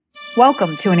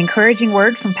Welcome to an encouraging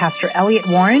word from Pastor Elliott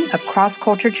Warren of Cross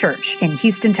Culture Church in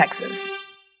Houston, Texas.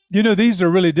 You know, these are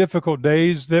really difficult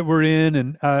days that we're in,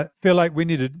 and I feel like we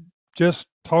need to just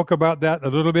talk about that a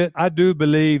little bit. I do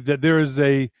believe that there is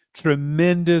a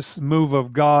tremendous move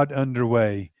of God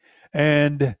underway,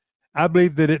 and I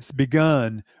believe that it's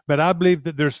begun, but I believe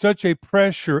that there's such a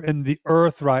pressure in the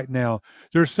earth right now.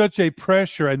 There's such a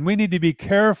pressure, and we need to be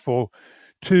careful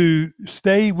to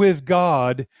stay with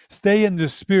God, stay in the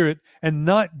Spirit, and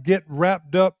not get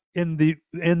wrapped up in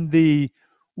the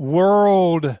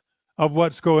world of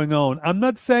what's going on. I'm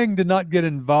not saying to not get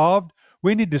involved.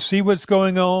 We need to see what's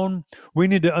going on. We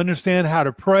need to understand how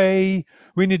to pray.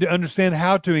 We need to understand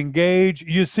how to engage.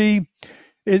 You see,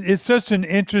 it's such an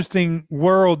interesting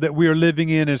world that we are living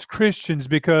in as Christians,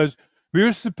 because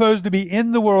we're supposed to be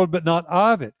in the world but not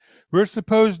of it. We're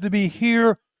supposed to be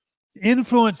here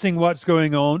influencing what's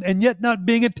going on and yet not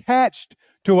being attached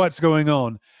to what's going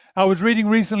on. I was reading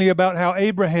recently about how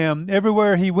Abraham,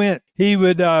 everywhere he went, he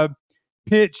would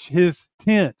pitch his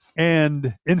tents,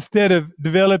 and instead of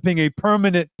developing a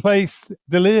permanent place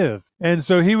to live. And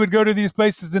so he would go to these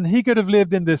places, and he could have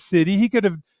lived in the city. He could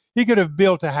have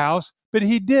built a house, but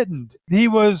he didn't. He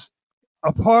was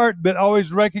apart, but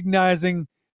always recognizing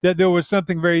that there was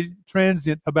something very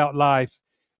transient about life.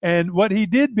 And what he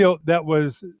did build that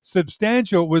was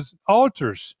substantial was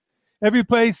altars. Every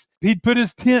place he'd put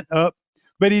his tent up,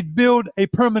 but he'd build a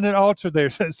permanent altar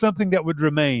there, something that would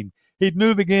remain. He'd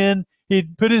move again,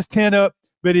 he'd put his tent up,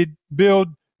 but he'd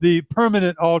build the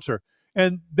permanent altar.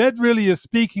 And that really is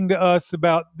speaking to us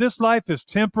about this life is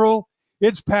temporal,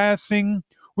 it's passing.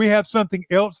 We have something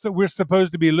else that we're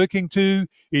supposed to be looking to,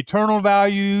 eternal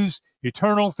values,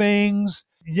 eternal things.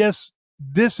 Yes,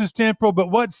 this is temporal,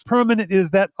 but what's permanent is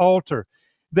that altar,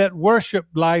 that worship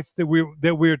life that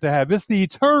we're to have. It's the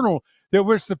eternal that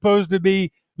we're supposed to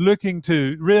be looking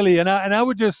to, really. And I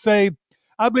would just say,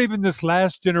 I believe in this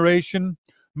last generation,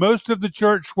 most of the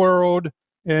church world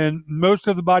and most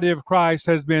of the body of Christ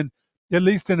has been, at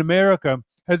least in America,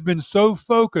 has been so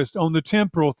focused on the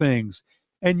temporal things.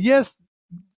 And yes,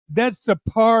 that's a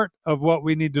part of what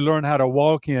we need to learn how to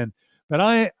walk in. But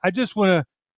I just want to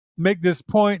make this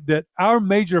point that our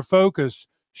major focus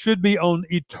should be on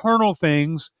eternal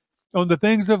things, on the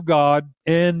things of God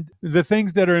and the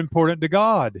things that are important to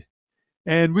God.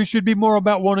 And we should be more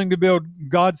about wanting to build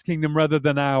God's kingdom rather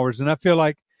than ours. And I feel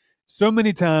like so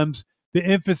many times the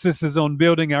emphasis is on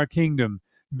building our kingdom,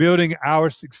 building our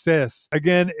success.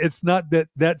 Again, it's not that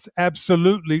that's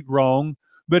absolutely wrong,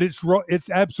 but it's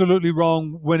absolutely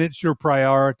wrong when it's your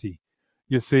priority,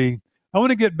 you see. I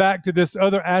want to get back to this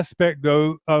other aspect,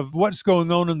 though, of what's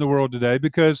going on in the world today,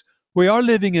 because we are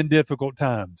living in difficult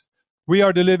times. We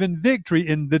are to live in victory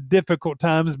in the difficult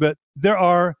times, but there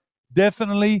are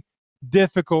definitely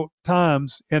difficult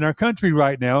times in our country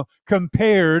right now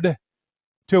compared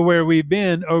to where we've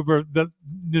been over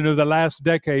the last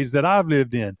decades that I've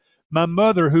lived in. My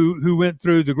mother, who went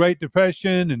through the Great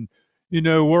Depression and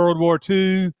World War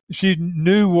II, she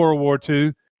knew World War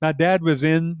II. My dad was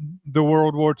in the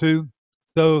World War II.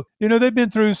 So, they've been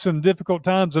through some difficult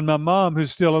times, and my mom,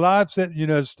 who's still alive, said,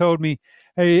 has told me,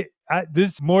 hey,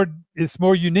 it's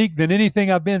more unique than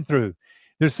anything I've been through.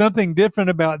 There's something different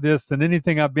about this than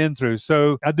anything I've been through.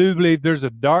 So I do believe there's a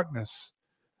darkness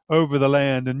over the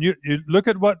land. And you look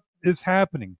at what is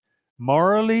happening.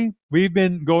 Morally, we've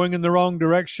been going in the wrong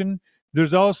direction.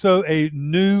 There's also a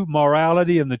new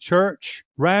morality in the church.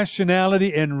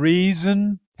 Rationality and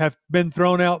reason have been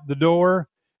thrown out the door.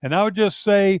 And I would just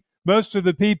say most of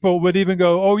the people would even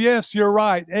go, oh, yes, you're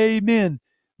right. Amen.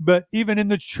 But even in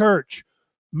the church,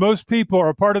 most people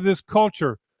are part of this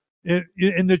culture,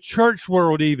 in the church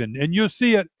world even. And you'll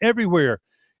see it everywhere,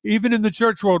 even in the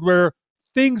church world, where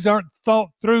things aren't thought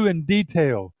through in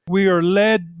detail. We are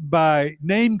led by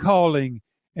name calling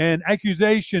and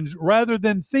accusations rather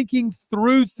than thinking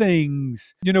through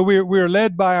things. We're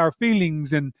led by our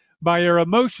feelings and by our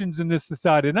emotions in this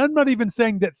society. And I'm not even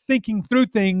saying that thinking through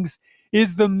things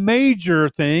is the major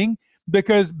thing,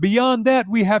 because beyond that,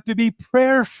 we have to be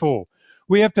prayerful.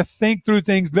 We have to think through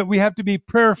things, but we have to be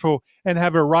prayerful and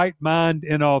have a right mind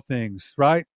in all things,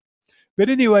 right? But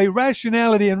anyway,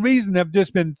 rationality and reason have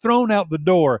just been thrown out the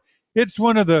door. It's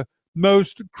one of the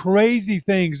most crazy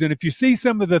things. And if you see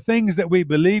some of the things that we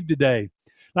believe today,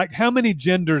 like how many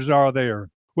genders are there?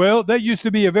 Well, that used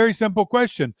to be a very simple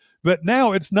question, but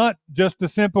now it's not just a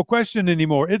simple question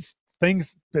anymore. It's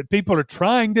things that people are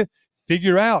trying to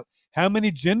figure out. How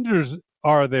many genders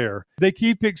are there? They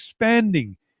keep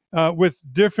expanding with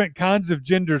different kinds of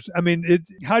genders. I mean,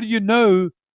 how do you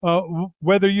know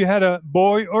whether you had a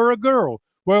boy or a girl?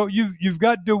 Well, you've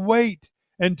got to wait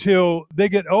until they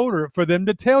get older for them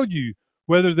to tell you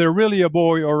whether they're really a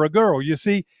boy or a girl. You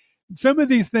see, some of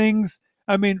these things,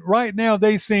 I mean, right now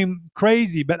they seem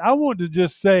crazy, but I want to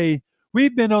just say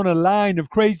we've been on a line of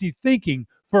crazy thinking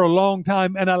for a long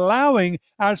time and allowing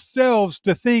ourselves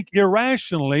to think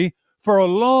irrationally for a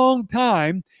long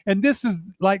time. And this is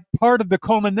like part of the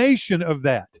culmination of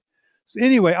that. So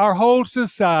anyway, our whole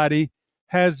society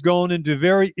has gone into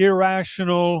very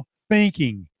irrational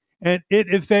thinking, and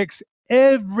it affects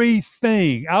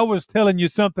everything. I was telling you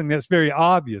something that's very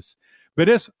obvious, but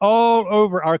it's all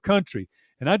over our country.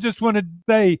 And I just want to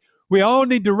say we all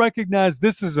need to recognize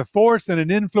this is a force and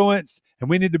an influence, and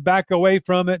we need to back away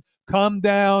from it, calm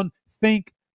down,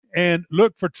 think, and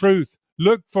look for truth.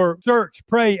 Look for, search,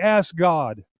 pray, ask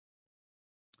God.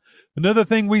 Another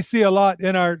thing we see a lot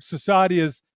in our society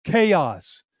is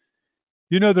chaos.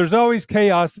 You know, there's always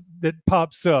chaos that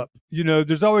pops up. You know,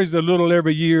 there's always a little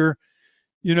every year.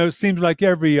 You know, it seems like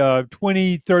every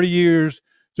 20, 30 years,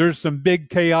 there's some big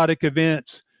chaotic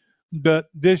events. But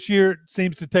this year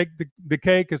seems to take the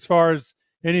cake as far as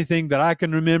anything that I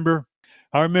can remember.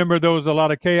 I remember there was a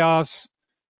lot of chaos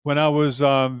when I was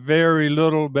very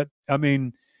little, but I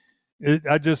mean,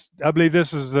 I believe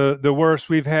this is the worst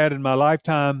we've had in my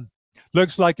lifetime.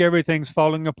 Looks like everything's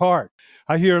falling apart.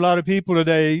 I hear a lot of people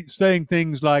today saying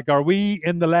things like, are we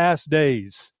in the last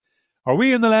days? Are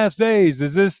we in the last days?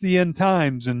 Is this the end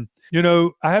times? And, you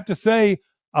know, I have to say,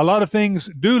 a lot of things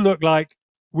do look like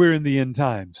we're in the end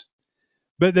times.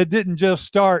 But that didn't just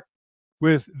start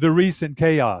with the recent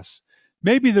chaos.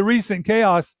 Maybe the recent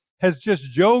chaos has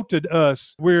just jolted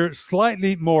us. We're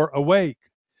slightly more awake.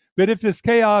 But if this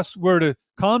chaos were to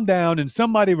calm down and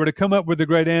somebody were to come up with a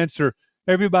great answer,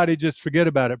 everybody just forget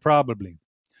about it probably.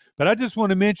 But I just want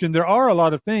to mention there are a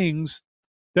lot of things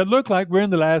that look like we're in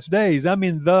the last days. I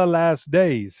mean, the last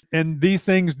days. And these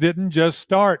things didn't just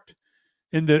start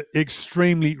in the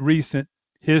extremely recent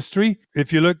history.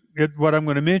 If you look at what I'm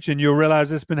going to mention, you'll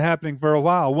realize it's been happening for a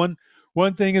while.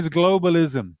 One thing is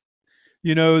globalism.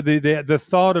 You know, the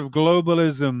thought of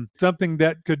globalism, something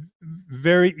that could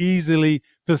very easily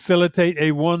facilitate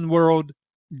a one world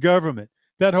government.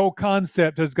 That whole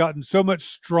concept has gotten so much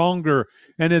stronger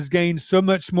and has gained so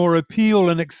much more appeal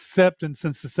and acceptance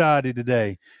in society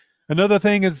today. Another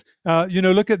thing is,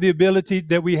 look at the ability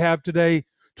that we have today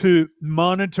to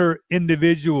monitor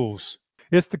individuals.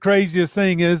 It's the craziest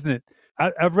thing, isn't it?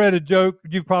 I've read a joke.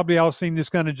 You've probably all seen this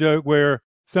kind of joke where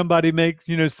somebody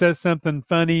says something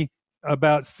funny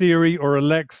about Siri or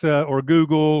Alexa or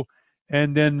Google,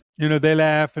 and then they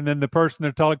laugh, and then the person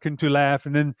they're talking to laugh,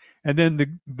 and then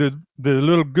the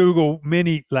little Google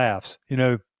Mini laughs.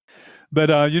 But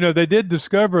they did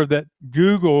discover that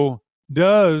Google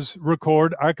does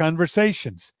record our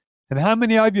conversations. And how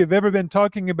many of you have ever been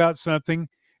talking about something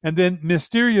and then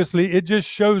mysteriously it just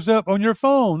shows up on your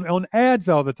phone on ads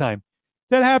all the time?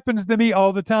 That happens to me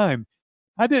all the time.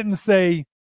 I didn't say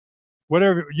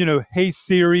whatever, hey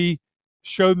Siri,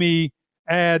 show me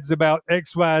ads about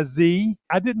XYZ.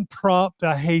 I didn't prompt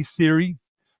a hey Siri.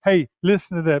 Hey,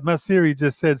 listen to that. My Siri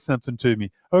just said something to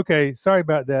me. Okay, sorry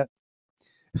about that.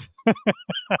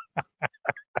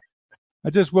 I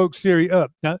just woke Siri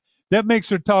up. Now, that makes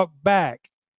her talk back,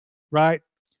 right?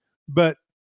 But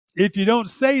if you don't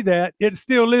say that, it's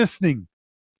still listening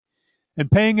and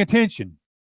paying attention.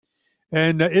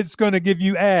 And it's going to give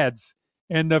you ads.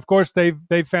 And of course,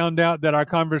 they've found out that our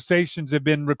conversations have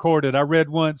been recorded. I read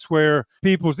once where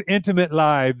people's intimate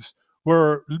lives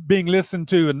were being listened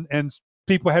to, and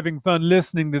people having fun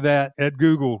listening to that at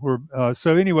Google.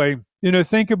 So anyway,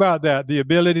 think about that. The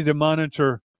ability to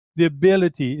monitor, the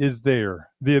ability is there.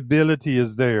 The ability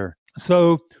is there.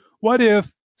 So what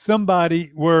if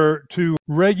somebody were to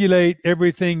regulate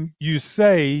everything you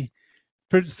say,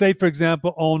 for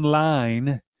example,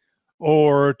 online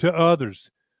or to others?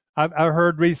 I've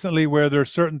heard recently where there are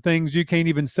certain things you can't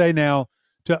even say now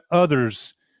to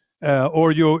others,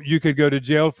 or you could go to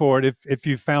jail for it if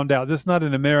you found out. This is not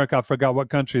in America. I forgot what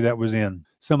country that was in.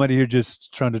 Somebody here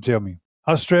just trying to tell me.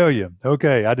 Australia.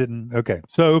 Okay, I didn't. Okay.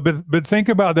 So, but think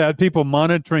about that. People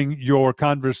monitoring your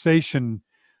conversation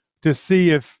to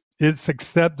see if it's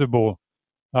acceptable,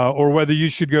 or whether you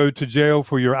should go to jail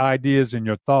for your ideas and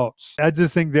your thoughts. I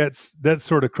just think that's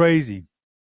sort of crazy.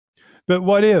 But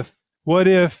what if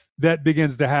that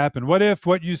begins to happen? What if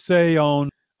what you say on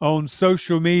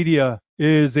social media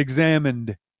is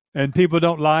examined and people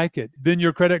don't like it? Then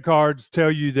your credit cards tell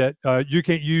you that you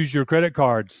can't use your credit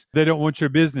cards. They don't want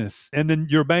your business. And then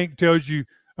your bank tells you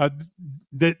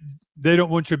that they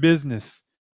don't want your business.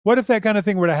 What if that kind of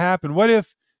thing were to happen? What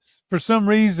if for some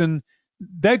reason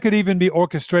that could even be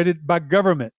orchestrated by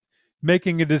government?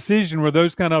 making a decision where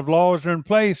those kind of laws are in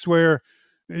place where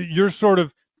you're sort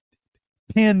of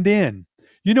pinned in.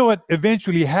 You know what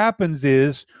eventually happens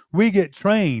is we get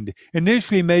trained.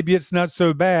 Initially, maybe it's not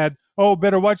so bad. Oh,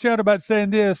 better watch out about saying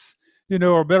this,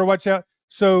 or better watch out.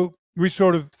 So we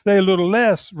sort of say a little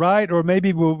less, right? Or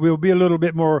maybe we'll be a little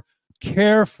bit more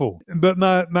careful. But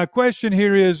my question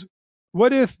here is,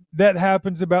 what if that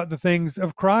happens about the things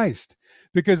of Christ?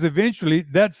 Because eventually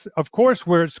that's, of course,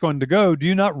 where it's going to go. Do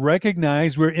you not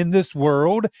recognize we're in this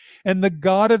world and the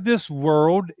God of this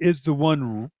world is the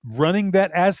one running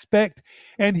that aspect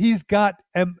and he's got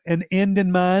an end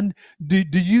in mind? Do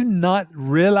you not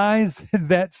realize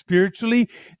that spiritually?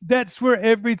 That's where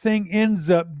everything ends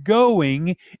up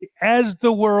going as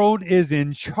the world is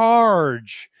in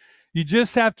charge. You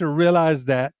just have to realize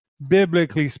that,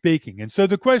 biblically speaking. And so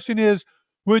the question is,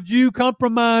 would you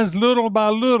compromise little by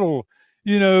little,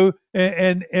 and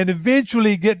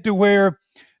eventually get to where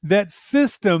that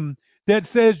system that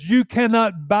says you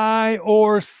cannot buy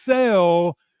or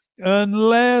sell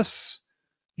unless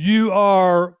you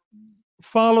are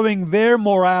following their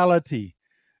morality,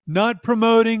 not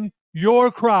promoting your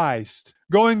Christ,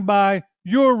 going by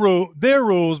their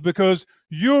rules, because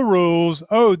your rules,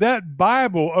 oh, that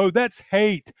Bible, oh, that's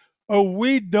hate. Oh,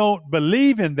 we don't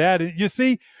believe in that. Do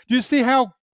you see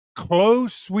how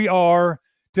close we are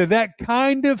to that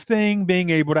kind of thing being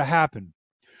able to happen?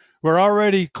 We're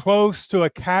already close to a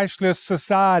cashless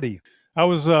society. I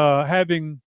was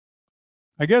having,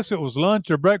 I guess it was lunch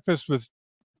or breakfast with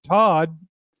Todd,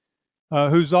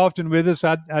 who's often with us.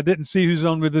 I didn't see who's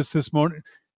on with us this morning.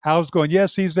 Hal's going,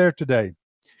 yes, he's there today.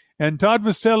 And Todd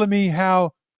was telling me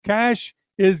how cash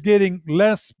is getting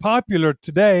less popular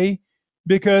today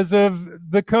because of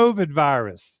the COVID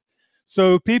virus.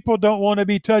 So people don't want to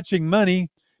be touching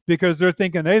money because they're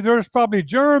thinking, hey, there's probably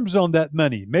germs on that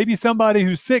money. Maybe somebody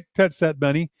who's sick touched that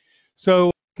money.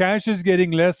 So cash is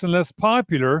getting less and less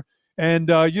popular. And,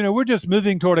 we're just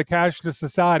moving toward a cashless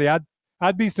society.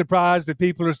 I'd be surprised if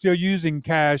people are still using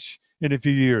cash in a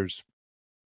few years.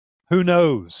 Who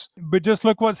knows? But just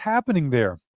look what's happening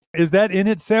there. Is that in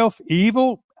itself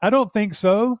evil? I don't think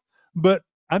so. But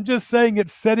I'm just saying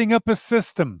it's setting up a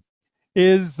system.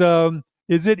 Is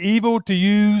it evil to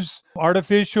use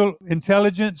artificial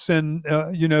intelligence? And,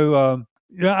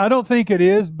 I don't think it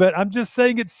is, but I'm just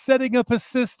saying it's setting up a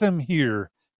system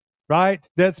here, right?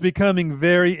 That's becoming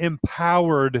very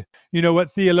empowered.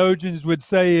 What theologians would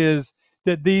say is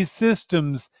that these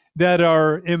systems that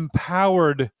are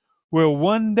empowered will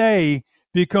one day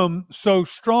become so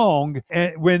strong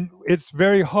and when it's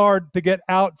very hard to get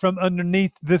out from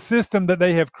underneath the system that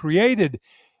they have created.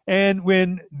 And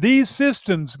when these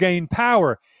systems gain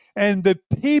power and the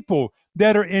people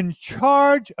that are in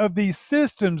charge of these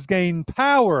systems gain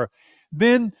power,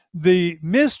 then the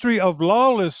mystery of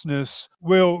lawlessness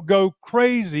will go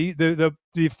crazy, the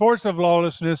force of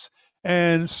lawlessness,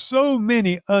 and so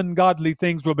many ungodly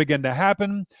things will begin to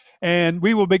happen, and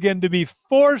we will begin to be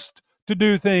forced to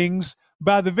do things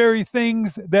by the very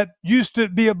things that used to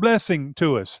be a blessing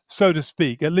to us, so to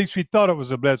speak. At least we thought it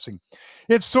was a blessing.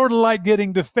 It's sort of like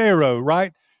getting to Pharaoh,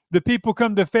 right? The people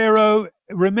come to Pharaoh.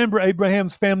 Remember,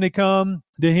 Abraham's family come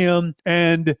to him,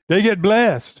 and they get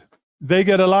blessed. They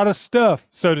get a lot of stuff,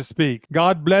 so to speak.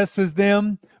 God blesses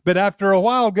them, but after a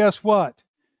while, guess what?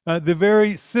 The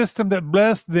very system that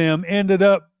blessed them ended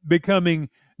up becoming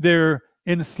their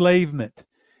enslavement.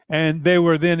 And they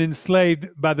were then enslaved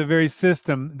by the very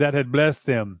system that had blessed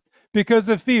them because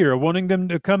of fear, wanting them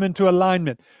to come into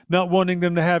alignment, not wanting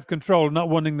them to have control, not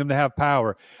wanting them to have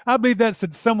power. I believe that's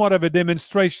somewhat of a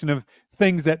demonstration of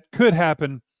things that could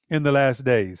happen in the last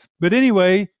days. But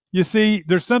anyway, you see,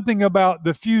 there's something about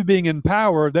the few being in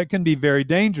power that can be very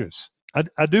dangerous.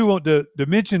 I do want to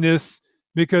mention this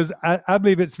because I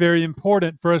believe it's very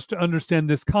important for us to understand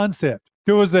this concept.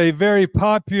 There was a very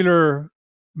popular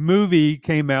movie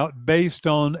came out based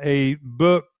on a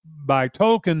book by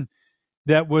Tolkien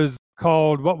that was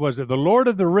called, what was it? The Lord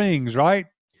of the Rings, right?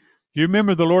 You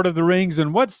remember The Lord of the Rings?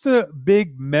 And what's the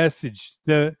big message?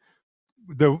 The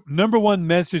number one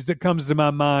message that comes to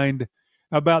my mind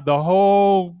about the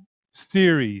whole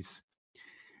series.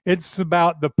 It's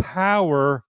about the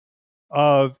power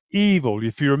of evil.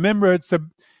 If you remember,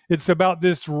 it's about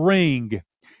this ring.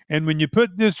 And when you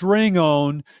put this ring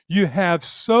on, you have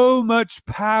so much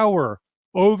power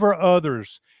over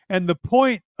others. And the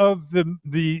point of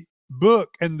the book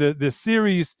and the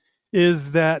series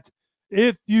is that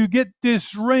if you get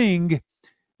this ring,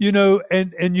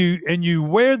 and you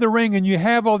wear the ring and you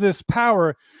have all this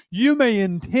power, you may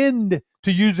intend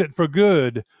to use it for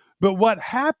good. But what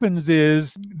happens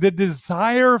is the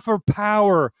desire for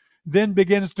power then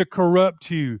begins to corrupt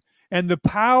you. And the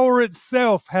power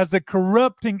itself has a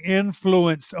corrupting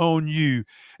influence on you.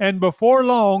 And before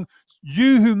long,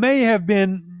 you who may have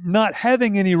been not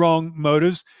having any wrong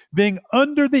motives, being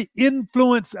under the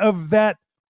influence of that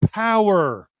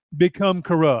power, become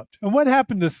corrupt. And what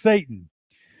happened to Satan?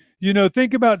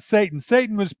 Think about Satan.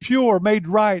 Satan was pure, made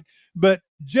right, but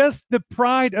just the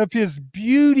pride of his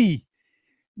beauty.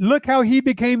 Look how he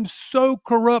became so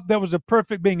corrupt. That was a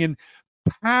perfect being. And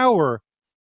power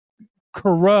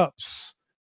corrupts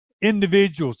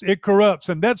individuals. It corrupts.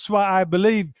 And that's why I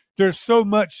believe there's so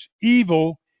much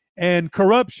evil and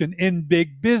corruption in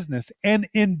big business and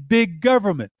in big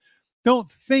government.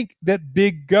 Don't think that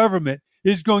big government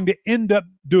is going to end up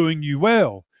doing you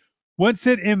well. Once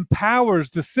it empowers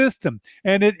the system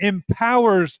and it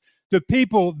empowers the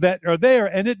people that are there,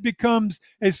 and it becomes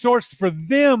a source for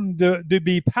them to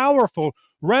be powerful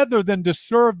rather than to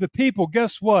serve the people,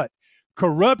 guess what?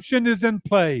 Corruption is in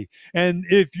play. And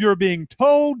if you're being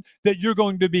told that you're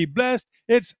going to be blessed,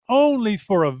 it's only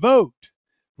for a vote,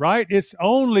 right? It's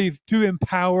only to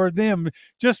empower them.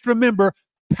 Just remember,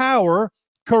 power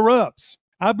corrupts.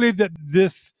 I believe that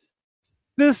this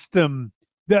system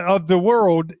of the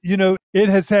world, it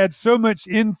has had so much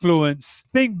influence.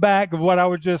 Think back of what I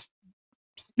was just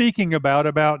speaking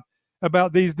about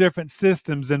these different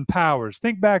systems and powers.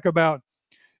 Think back about,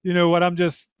 what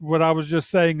I was just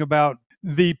saying about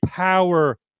the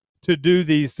power to do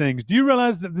these things. Do you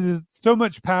realize that so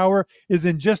much power is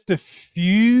in just a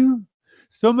few?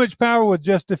 So much power with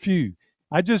just a few.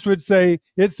 I just would say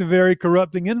it's a very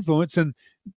corrupting influence. And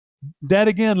that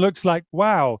again looks like,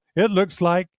 wow, it looks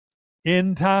like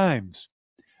end times.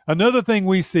 Another thing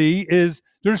we see is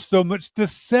there's so much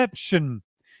deception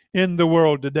in the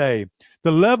world today.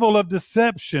 The level of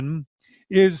deception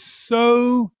is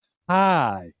so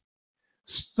high,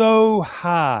 so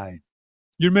high.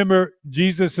 You remember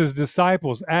Jesus'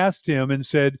 disciples asked him and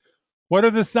said, what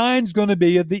are the signs going to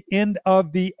be at the end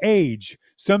of the age?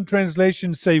 Some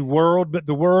translations say world, but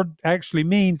the word actually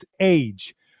means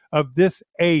age, of this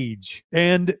age.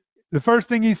 And the first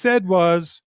thing he said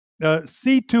was,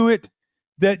 see to it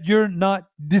that you're not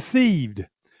deceived.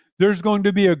 There's going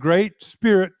to be a great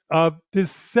spirit of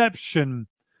deception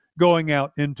going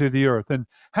out into the earth. And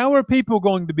how are people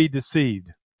going to be deceived?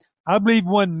 I believe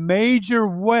one major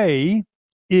way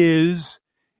is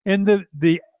in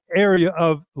the area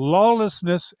of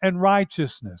lawlessness and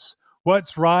righteousness.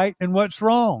 What's right and what's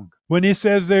wrong. When he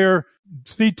says there,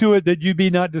 see to it that you be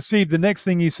not deceived, the next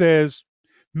thing he says,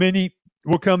 many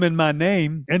will come in my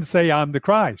name and say I'm the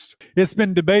Christ. It's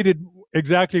been debated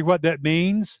exactly what that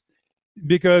means,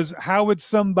 because how would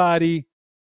somebody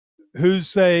who's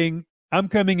saying I'm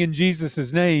coming in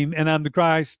Jesus' name and I'm the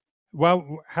Christ,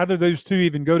 well, how do those two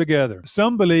even go together?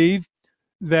 Some believe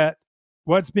that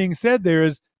what's being said there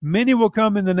is many will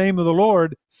come in the name of the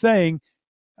Lord saying,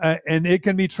 and it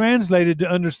can be translated to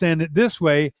understand it this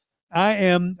way, I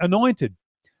am anointed.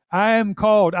 I am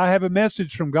called. I have a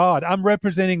message from God. I'm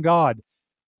representing God.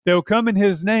 They'll come in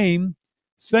his name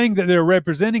saying that they're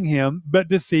representing him, but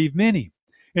deceive many.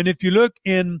 And if you look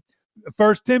in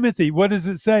 1 Timothy, what does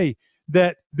it say?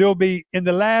 That there'll be in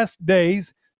the last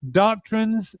days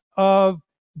doctrines of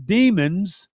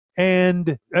demons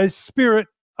and a spirit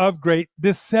of great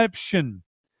deception.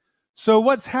 So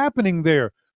what's happening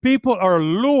there? People are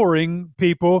luring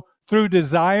people through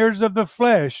desires of the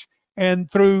flesh and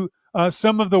through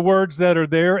some of the words that are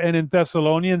there and in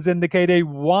Thessalonians indicate a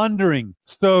wandering.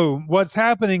 So what's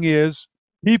happening is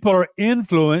people are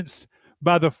influenced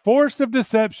by the force of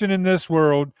deception in this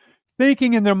world,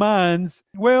 thinking in their minds,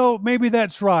 well, maybe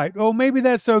that's right. Oh, maybe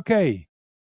that's okay.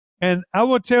 And I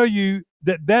will tell you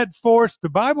that force, the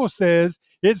Bible says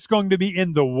it's going to be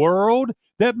in the world.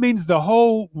 That means the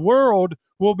whole world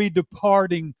will be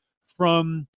departing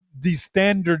from these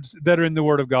standards that are in the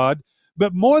Word of God.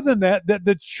 But more than that, that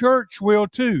the church will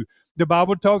too. The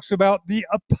Bible talks about the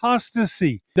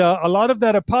apostasy. A lot of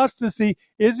that apostasy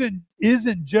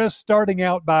isn't just starting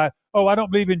out by, oh, I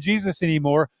don't believe in Jesus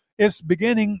anymore. It's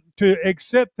beginning to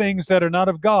accept things that are not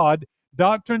of God,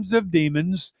 doctrines of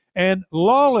demons, and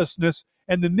lawlessness.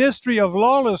 And the mystery of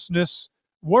lawlessness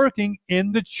working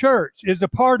in the church is a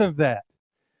part of that.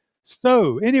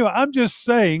 So anyway, I'm just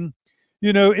saying,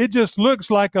 it just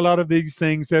looks like a lot of these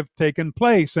things have taken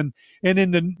place. And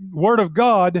in the Word of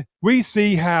God, we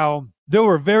see how there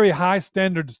were very high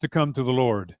standards to come to the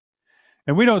Lord.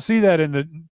 And we don't see that in the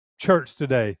church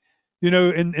today.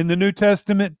 In the New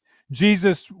Testament,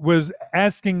 Jesus was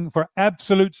asking for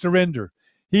absolute surrender.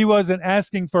 He wasn't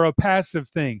asking for a passive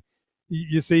thing.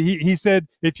 You see, he said,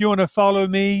 if you want to follow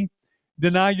me,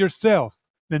 deny yourself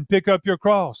and pick up your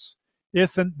cross.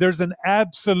 There's an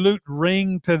absolute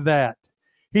ring to that.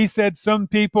 He said some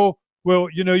people will,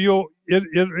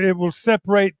 it will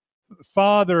separate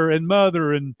father and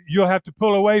mother, and you'll have to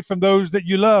pull away from those that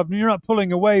you love. And you're not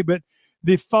pulling away, but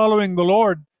the following the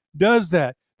Lord does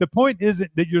that. The point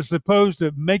isn't that you're supposed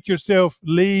to make yourself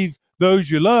leave those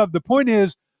you love. The point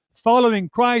is following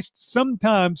Christ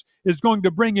sometimes is going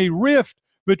to bring a rift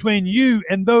between you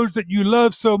and those that you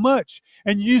love so much.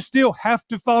 And you still have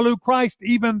to follow Christ,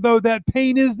 even though that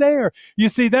pain is there. You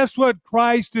see, that's what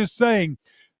Christ is saying.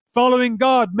 Following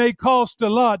God may cost a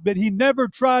lot, but he never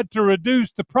tried to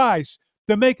reduce the price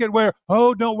to make it where,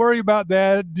 oh, don't worry about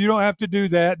that. You don't have to do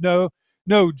that.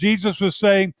 No, Jesus was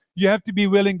saying you have to be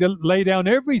willing to lay down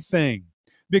everything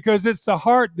because it's the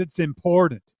heart that's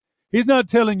important. He's not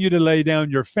telling you to lay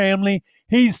down your family.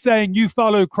 He's saying you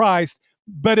follow Christ.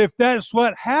 But if that's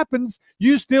what happens,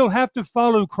 you still have to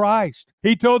follow Christ.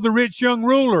 He told the rich young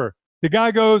ruler, the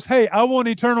guy goes, hey, I want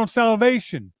eternal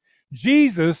salvation.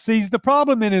 Jesus sees the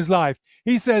problem in his life.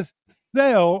 He says,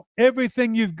 sell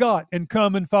everything you've got and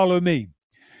come and follow me.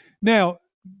 Now,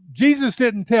 Jesus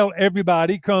didn't tell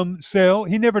everybody, come sell.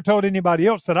 He never told anybody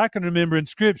else that I can remember in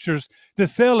scriptures to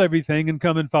sell everything and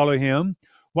come and follow him.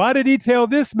 Why did he tell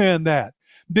this man that?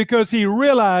 Because he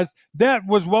realized that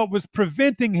was what was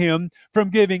preventing him from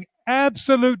giving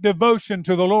absolute devotion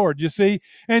to the Lord, you see.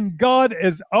 And God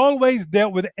has always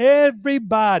dealt with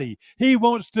everybody. He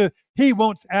wants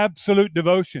absolute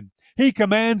devotion. He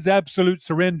commands absolute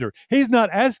surrender. He's not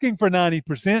asking for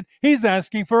 90%. He's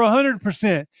asking for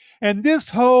 100%. And this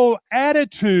whole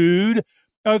attitude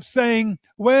of saying,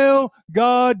 well,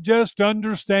 God just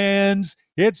understands.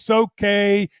 It's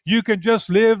okay. You can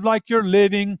just live like you're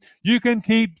living. You can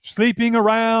keep sleeping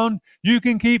around. You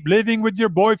can keep living with your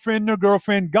boyfriend or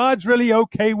girlfriend. God's really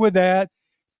okay with that.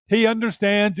 He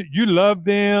understands that you love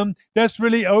them. That's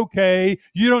really okay.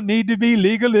 You don't need to be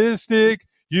legalistic.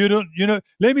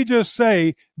 Let me just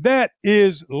say that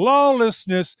is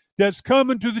lawlessness that's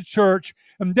coming to the church,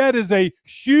 and that is a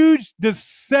huge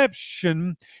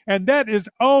deception, and that is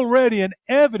already an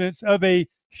evidence of a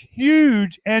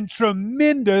huge and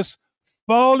tremendous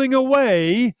falling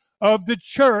away of the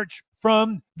church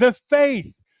from the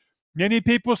faith. Many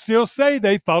people still say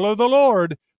they follow the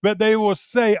Lord, but they will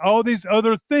say all these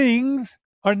other things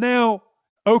are now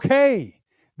okay.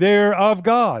 They're of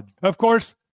God. Of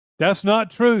course, that's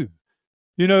not true.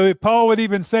 Paul would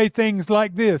even say things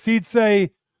like this. He'd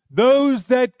say, those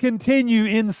that continue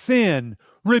in sin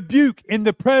rebuke in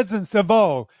the presence of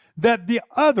all, that the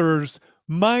others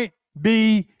might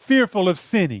be fearful of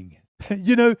sinning.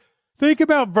 Think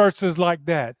about verses like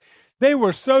that. They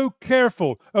were so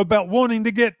careful about wanting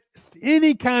to get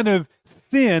any kind of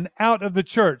sin out of the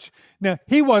church. Now,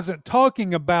 he wasn't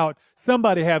talking about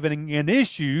somebody having an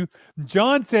issue.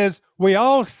 John says we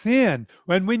all sin.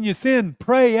 And when you sin,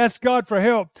 pray, ask God for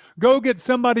help. Go get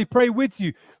somebody, pray with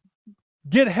you.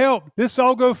 Get help. Let's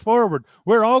all go forward.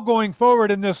 We're all going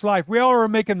forward in this life. We all are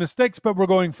making mistakes, but we're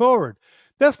going forward.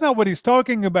 That's not what he's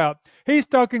talking about. He's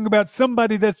talking about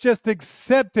somebody that's just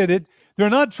accepted it.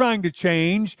 They're not trying to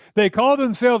change. They call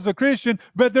themselves a Christian,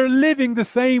 but they're living the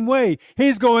same way.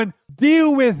 He's going,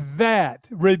 deal with that.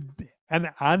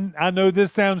 And I know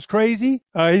this sounds crazy.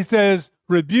 He says,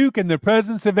 rebuke in the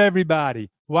presence of everybody.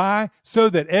 Why? So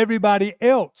that everybody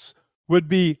else would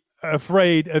be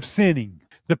afraid of sinning.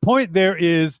 The point there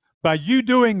is, by you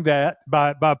doing that,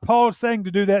 by Paul saying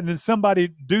to do that, and then somebody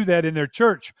do that in their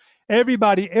church,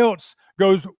 everybody else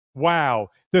goes, wow,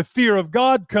 the fear of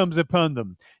God comes upon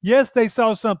them. Yes, they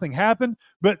saw something happen,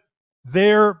 but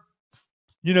they're,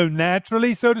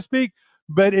 naturally, so to speak,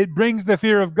 but it brings the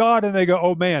fear of God, and they go,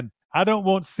 oh man, I don't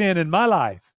want sin in my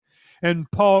life. And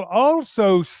Paul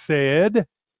also said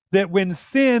that when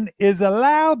sin is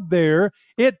allowed there,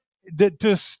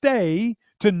 to stay,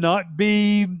 to not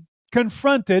be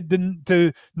confronted,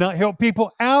 to not help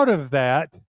people out of that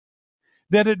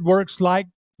it works like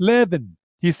leaven.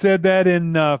 He said that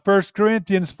in 1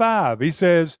 Corinthians 5. He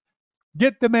says,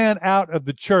 get the man out of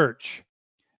the church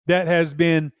that has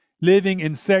been living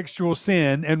in sexual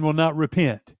sin and will not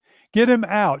repent. Get him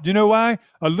out. You know why?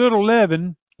 A little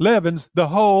leaven leavens the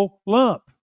whole lump.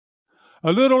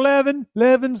 A little leaven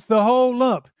leavens the whole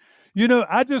lump.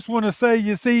 I just want to say,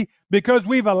 you see, because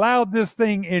we've allowed this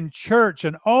thing in church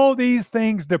and all these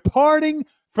things departing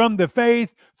from the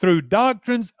faith through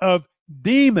doctrines of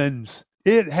demons,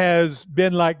 it has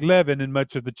been like leaven in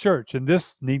much of the church, and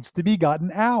this needs to be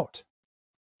gotten out.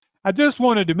 I just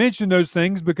wanted to mention those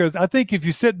things because I think if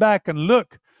you sit back and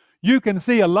look, you can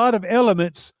see a lot of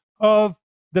elements of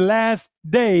the last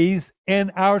days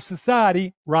in our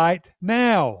society right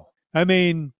now. I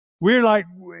mean, we're like,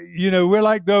 we're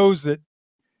like those that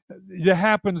it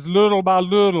happens little by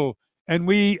little, and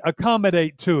we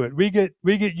accommodate to it. We get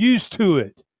used to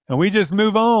it, and we just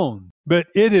move on. But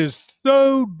it is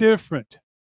so different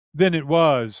than it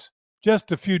was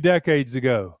just a few decades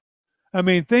ago. I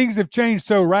mean, things have changed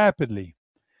so rapidly.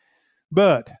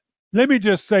 But let me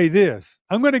just say this.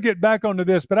 I'm going to get back onto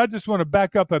this, but I just want to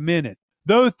back up a minute.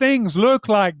 Though things look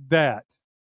like that,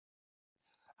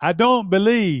 I don't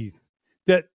believe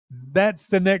that that's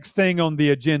the next thing on the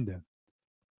agenda.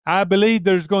 I believe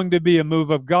there's going to be a move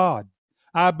of God.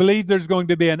 I believe there's going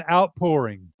to be an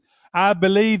outpouring. I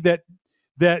believe that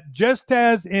just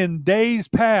as in days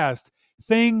past,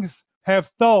 things have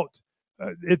thought,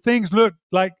 things look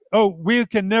like, oh, we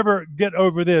can never get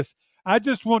over this. I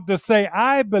just want to say,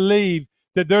 I believe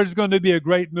that there's going to be a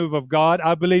great move of God.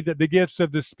 I believe that the gifts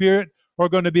of the Spirit are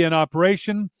going to be in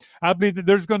operation. I believe that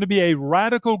there's going to be a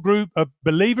radical group of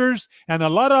believers, and a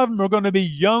lot of them are going to be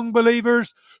young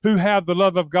believers who have the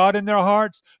love of God in their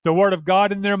hearts, the Word of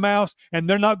God in their mouths, and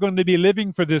they're not going to be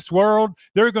living for this world.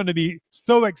 They're going to be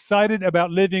so excited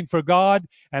about living for God,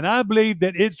 and I believe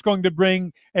that it's going to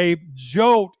bring a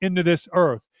jolt into this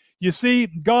earth. You see,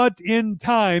 God's end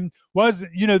time was,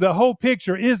 the whole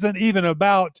picture isn't even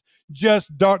about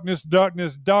just darkness,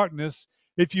 darkness, darkness.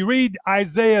 If you read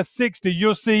Isaiah 60,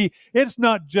 you'll see it's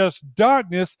not just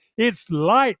darkness, it's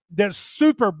light that's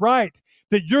super bright,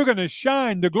 that you're going to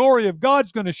shine. The glory of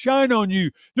God's going to shine on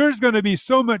you. There's going to be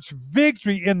so much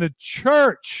victory in the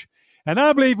church. And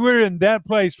I believe we're in that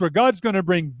place where God's going to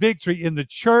bring victory in the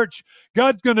church.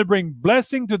 God's going to bring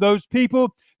blessing to those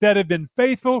people that have been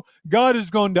faithful. God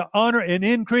is going to honor and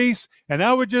increase. And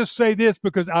I would just say this,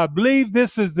 because I believe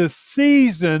this is the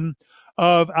season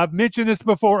of, I've mentioned this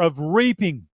before, of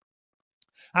reaping.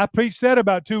 I preached that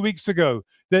about 2 weeks ago,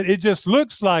 that it just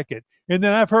looks like it. And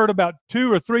then I've heard about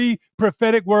 2 or 3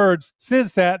 prophetic words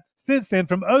since then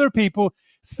from other people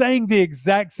saying the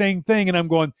exact same thing. And I'm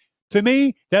going, to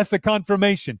me, that's a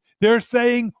confirmation. They're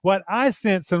saying what I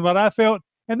sensed and what I felt,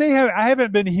 and I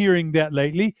haven't been hearing that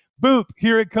lately. Boom,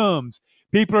 here it comes.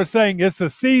 People are saying it's a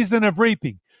season of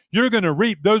reaping. You're going to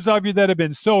reap. Those of you that have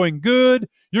been sowing good,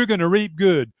 you're going to reap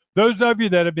good. Those of you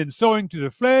that have been sowing to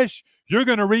the flesh, you're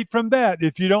going to reap from that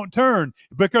if you don't turn,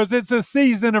 because it's a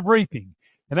season of reaping.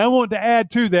 And I want to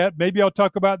add to that, maybe I'll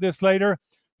talk about this later,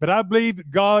 but I believe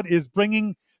God is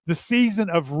bringing the season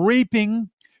of reaping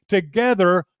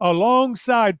together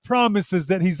alongside promises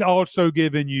that he's also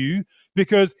given you,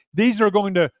 because these are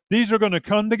going to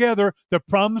come together, the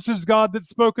promises God that's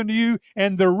spoken to you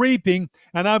and the reaping.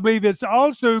 And I believe it's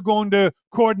also going to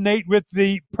coordinate with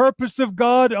the purpose of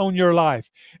God on your life.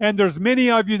 And there's many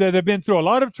of you that have been through a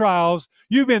lot of trials.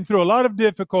 You've been through a lot of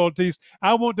difficulties.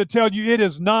 I want to tell you, it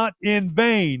is not in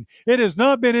vain. It has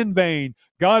not been in vain.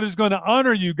 God is going to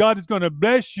honor you. God is going to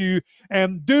bless you.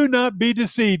 And do not be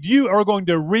deceived. You are going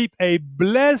to reap a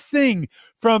blessing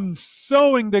from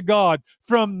sowing to God,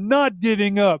 from not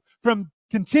giving up, from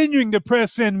continuing to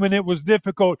press in when it was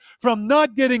difficult, from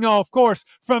not getting off course,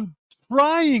 from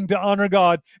trying to honor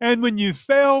God. And when you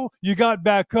fell, you got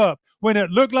back up. When it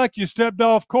looked like you stepped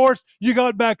off course, you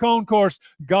got back on course.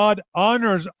 God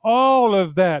honors all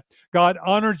of that. God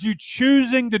honors you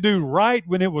choosing to do right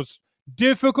when it was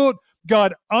difficult.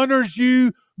 God honors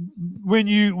you when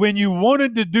you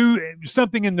wanted to do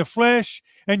something in the flesh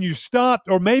and you stopped,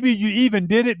 or maybe you even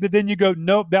did it, but then you go,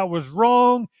 nope, that was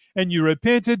wrong, and you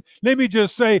repented. Let me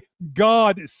just say,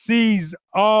 God sees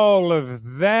all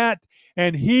of that,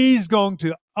 and he's going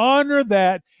to honor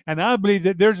that. And I believe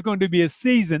that there's going to be a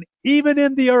season, even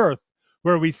in the earth,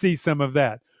 where we see some of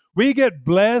that. We get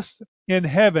blessed in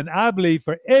heaven, I believe,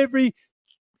 for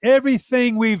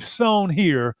everything we've sown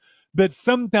here, but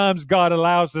sometimes God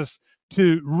allows us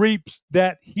to reap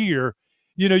that here.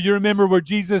 You remember where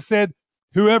Jesus said,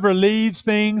 whoever leaves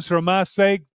things for my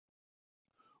sake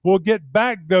will get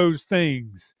back those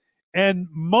things and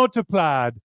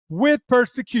multiplied with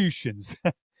persecutions,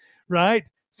 right?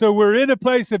 So we're in a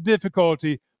place of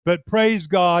difficulty, but praise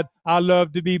God, I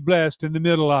love to be blessed in the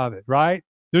middle of it, right?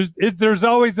 There's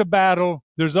always a battle.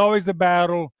 There's always a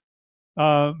battle.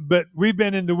 But we've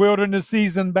been in the wilderness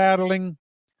season battling,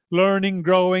 learning,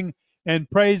 growing, and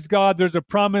praise God, there's a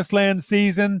promised land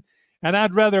season. And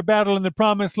I'd rather battle in the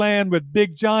promised land with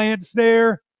big giants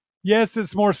there. Yes,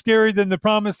 it's more scary than the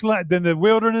promised land, than the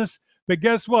wilderness. But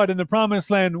guess what? In the promised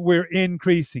land, we're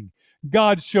increasing.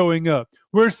 God's showing up.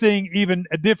 We're seeing even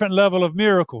a different level of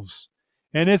miracles.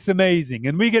 And it's amazing.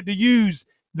 And we get to use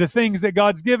the things that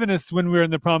God's given us when we're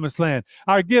in the promised land.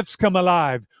 Our gifts come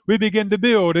alive. We begin to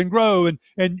build and grow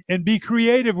and be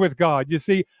creative with God. You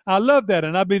see, I love that.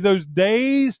 And I believe those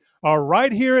days are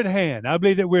right here at hand. I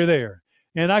believe that we're there.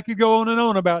 And I could go on and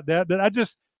on about that, but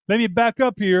let me back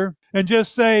up here and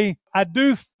just say, I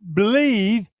do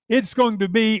believe it's going to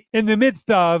be in the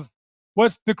midst of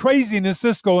what's the craziness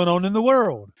that's going on in the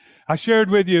world. I shared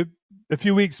with you a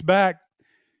few weeks back,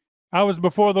 I was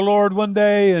before the Lord one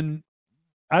day and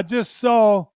I just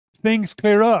saw things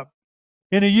clear up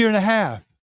in a year and a half.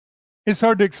 It's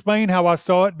hard to explain how I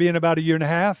saw it being about a year and a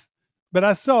half, but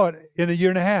I saw it in a year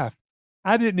and a half.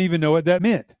 I didn't even know what that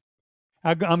meant.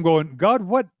 I'm going, God,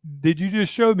 what did you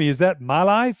just show me? Is that my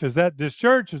life? Is that this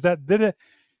church? Is that did it?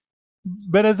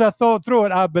 But as I thought through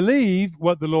it, I believe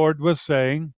what the Lord was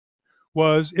saying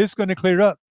was it's going to clear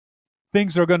up.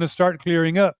 Things are going to start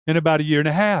clearing up in about a year and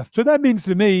a half. So that means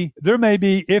to me, there may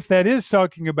be, if that is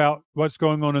talking about what's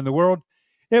going on in the world,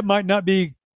 it might not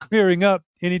be clearing up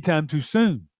anytime too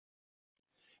soon.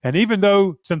 And even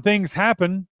though some things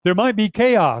happen, there might be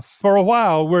chaos for a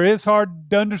while where it's hard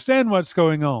to understand what's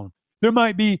going on. There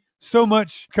might be so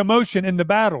much commotion in the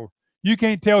battle. You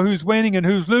can't tell who's winning and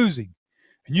who's losing.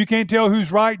 And you can't tell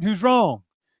who's right and who's wrong.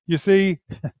 You see,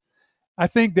 I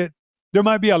think that there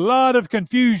might be a lot of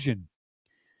confusion.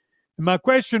 And my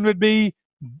question would be,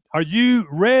 are you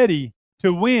ready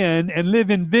to win and live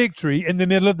in victory in the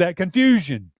middle of that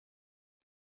confusion?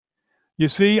 You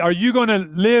see, are you going to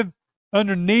live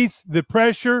underneath the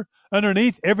pressure,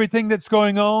 underneath everything that's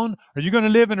going on? Are you going to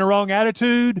live in a wrong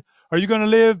attitude? Are you going to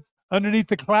live underneath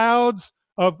the clouds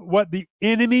of what the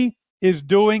enemy is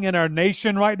doing in our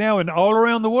nation right now and all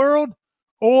around the world?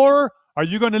 Or are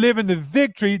you going to live in the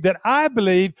victory that I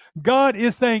believe God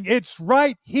is saying it's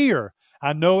right here?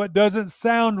 I know it doesn't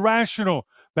sound rational,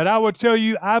 but I will tell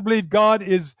you, I believe God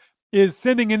is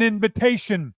sending an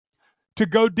invitation to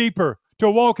go deeper,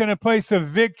 to walk in a place of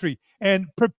victory, and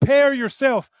prepare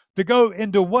yourself to go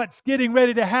into what's getting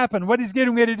ready to happen, what He's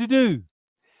getting ready to do.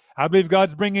 I believe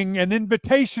God's bringing an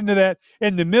invitation to that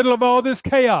in the middle of all this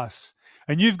chaos.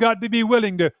 And you've got to be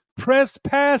willing to press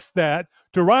past that,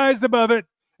 to rise above it,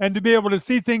 and to be able to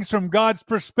see things from God's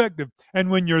perspective.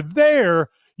 And when you're there,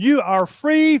 you are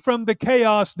free from the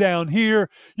chaos down here.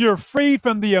 You're free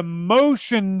from the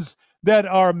emotions that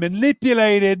are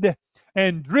manipulated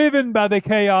and driven by the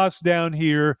chaos down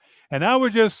here. And I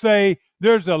would just say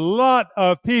there's a lot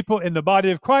of people in the body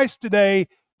of Christ today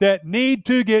that need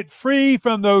to get free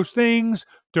from those things,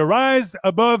 to rise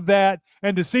above that,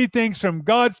 and to see things from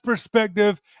God's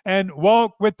perspective and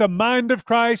walk with the mind of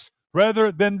Christ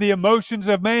rather than the emotions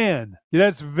of man.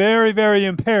 That's very, very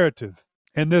imperative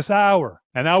in this hour.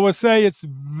 And I would say it's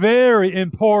very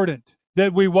important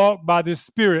that we walk by the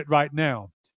Spirit right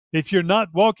now. If you're not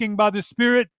walking by the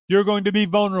Spirit, you're going to be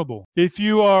vulnerable. If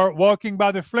you are walking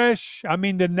by the flesh, I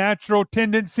mean the natural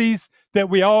tendencies that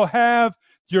we all have,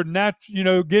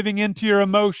 you're giving into your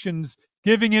emotions,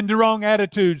 giving into wrong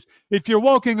attitudes. If you're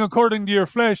walking according to your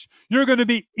flesh, you're going to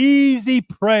be easy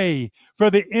prey for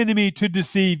the enemy to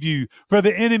deceive you, for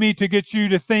the enemy to get you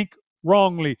to think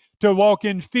wrongly, to walk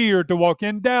in fear, to walk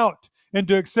in doubt, and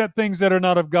to accept things that are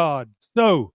not of God.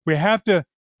 So we have to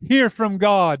hear from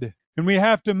God, and we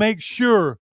have to make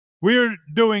sure we're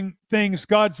doing things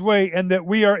God's way and that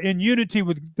we are in unity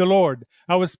with the Lord.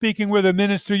 I was speaking with a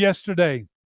minister yesterday,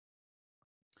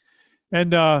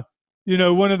 and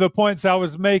one of the points I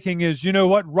was making is, you know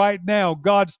what, right now,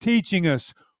 God's teaching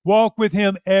us, walk with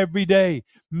Him every day.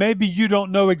 Maybe you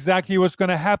don't know exactly what's going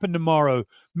to happen tomorrow.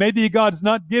 Maybe God's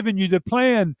not giving you the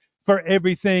plan for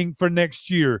everything for next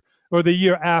year or the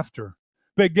year after.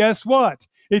 But guess what?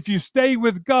 If you stay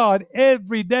with God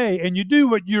every day and you do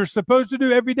what you're supposed to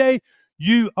do every day,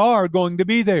 you are going to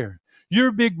be there.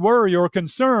 Your big worry or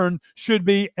concern should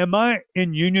be, am I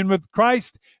in union with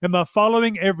Christ? Am I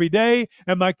following every day?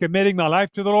 Am I committing my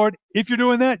life to the Lord? If you're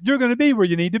doing that, you're going to be where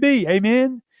you need to be.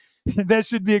 Amen? That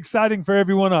should be exciting for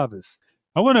every one of us.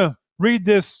 I want to read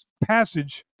this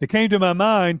passage that came to my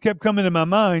mind, kept coming to my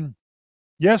mind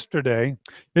yesterday.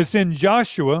 It's in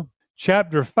Joshua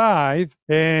chapter 5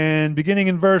 and beginning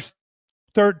in verse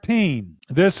 13.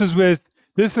 This is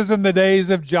in the days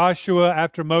of Joshua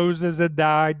after Moses had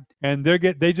died, and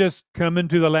they just come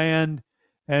into the land,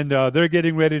 and they're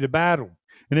getting ready to battle.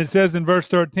 And it says in verse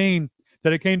 13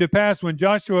 that it came to pass when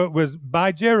Joshua was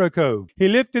by Jericho, he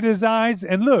lifted his eyes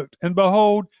and looked, and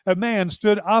behold, a man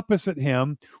stood opposite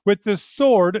him with the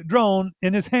sword drawn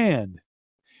in his hand.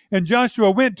 And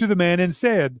Joshua went to the man and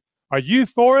said, "Are you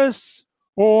for us,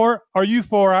 or are you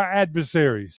for our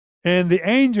adversaries?" And the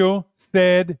angel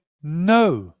said,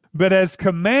 "No, but as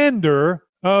commander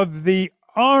of the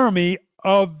army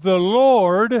of the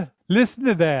Lord, listen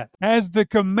to that, as the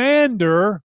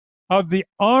commander of the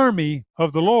army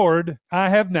of the Lord, I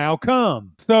have now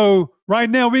come. So right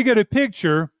now we get a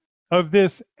picture of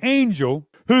this angel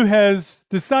who has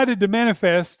decided to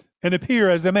manifest and appear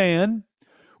as a man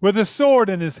with a sword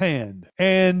in his hand.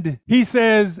 And he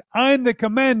says, I'm the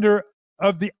commander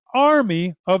of the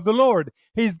army of the Lord.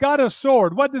 He's got a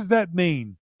sword. What does that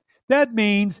mean? That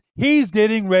means he's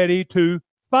getting ready to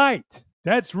fight.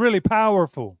 That's really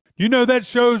powerful. You know, that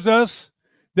shows us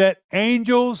that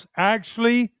angels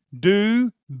actually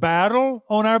do battle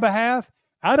on our behalf.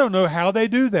 I don't know how they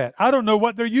do that. I don't know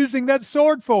what they're using that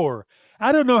sword for.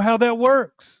 I don't know how that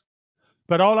works.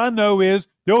 But all I know is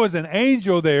there was an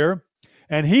angel there,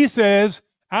 and he says,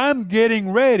 I'm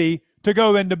getting ready to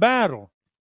go into battle.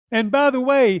 And by the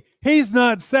way, he's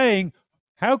not saying,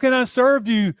 how can I serve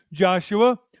you,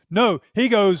 Joshua? No, he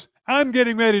goes, I'm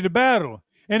getting ready to battle.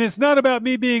 And it's not about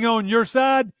me being on your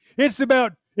side. It's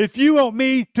about, if you want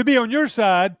me to be on your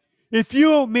side, if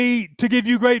you want me to give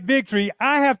you great victory,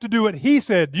 I have to do what he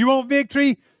said. You want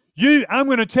victory? I'm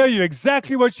going to tell you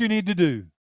exactly what you need to do.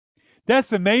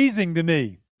 That's amazing to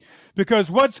me,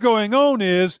 because what's going on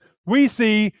is we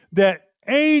see that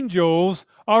angels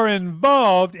are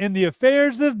involved in the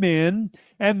affairs of men,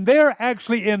 and they're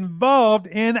actually involved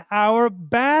in our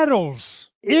battles.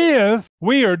 If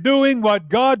we are doing what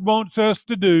God wants us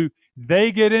to do,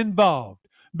 they get involved.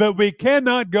 But we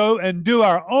cannot go and do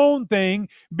our own thing,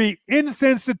 be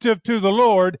insensitive to the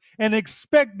Lord, and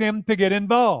expect them to get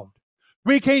involved.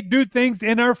 We can't do things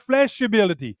in our flesh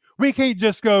ability. We can't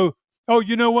just go, oh,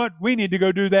 you know what? We need to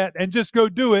go do that, and just go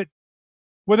do it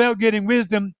without getting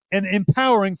wisdom and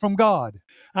empowering from God.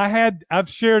 I've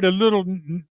shared a little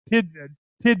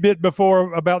tidbit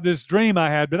before about this dream I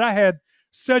had, but I had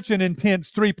such an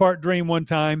intense 3-part dream one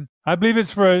time. I believe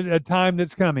it's for a time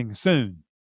that's coming soon.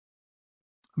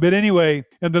 But anyway,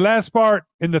 in the last part,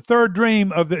 in the third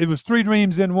dream it was 3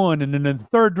 dreams in one. And in the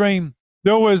third dream,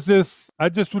 there was this, I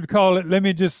just would call it, let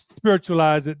me just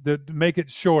spiritualize it to make it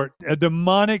short, a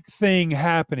demonic thing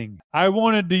happening. I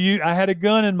had a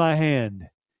gun in my hand,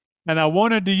 and I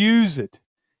wanted to use it.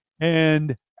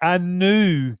 And I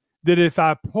knew that if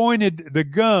I pointed the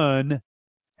gun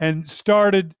and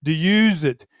started to use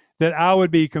it, that I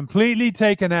would be completely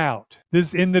taken out.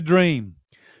 This in the dream.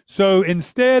 So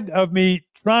instead of me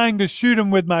trying to shoot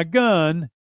him with my gun,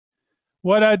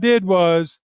 what I did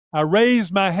was I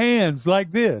raised my hands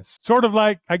like this, sort of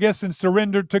like, I guess, in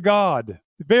surrender to God.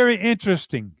 Very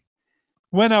interesting.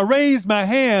 When I raised my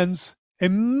hands,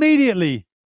 immediately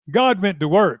God went to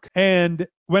work. And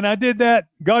when I did that,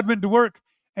 God went to work,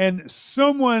 and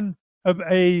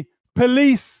a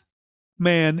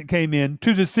policeman came in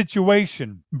to the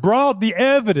situation, brought the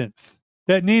evidence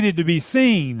that needed to be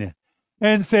seen,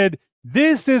 and said,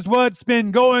 this is what's been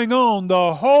going on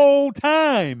the whole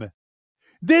time.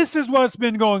 This is what's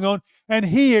been going on. And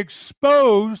he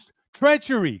exposed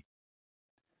treachery.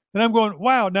 And I'm going,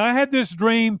 wow. Now, I had this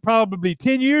dream probably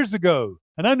 10 years ago,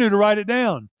 and I knew to write it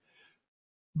down.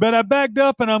 But I backed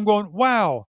up, and I'm going,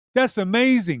 wow, that's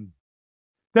amazing.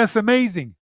 That's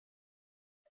amazing.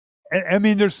 I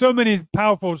mean, there's so many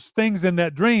powerful things in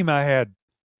that dream I had.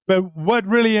 But what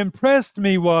really impressed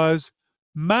me was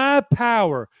my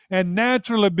power and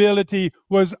natural ability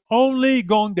was only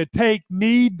going to take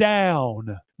me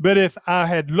down. But if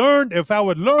I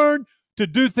would learn to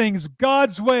do things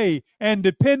God's way and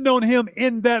depend on Him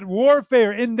in that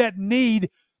warfare, in that need,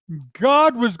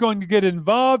 God was going to get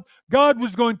involved. God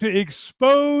was going to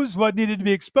expose what needed to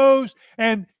be exposed,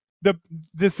 and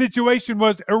the situation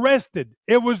was arrested.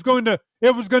 It was going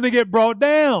to get brought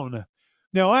down.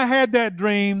 Now, I had that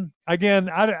dream. Again,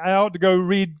 I ought to go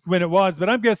read when it was, but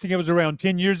I'm guessing it was around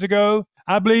 10 years ago.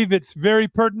 I believe it's very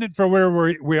pertinent for where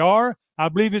we are. I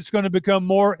believe it's going to become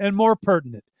more and more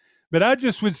pertinent. But I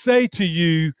just would say to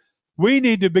you, we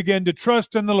need to begin to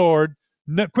trust in the Lord.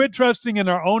 Quit trusting in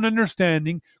our own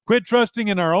understanding. Quit trusting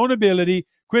in our own ability.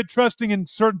 Quit trusting in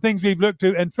certain things we've looked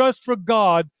to, and trust for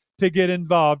God to get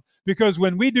involved. Because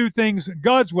when we do things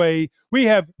God's way, we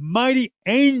have mighty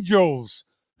angels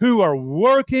who are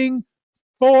working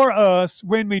for us.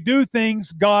 When we do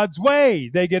things God's way,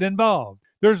 they get involved.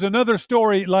 There's another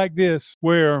story like this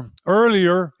where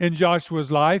earlier in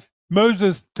Joshua's life,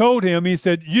 Moses told him, he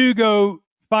said, you go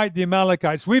fight the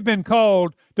Amalekites. We've been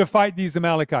called to fight these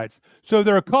Amalekites. So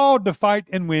they're called to fight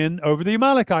and win over the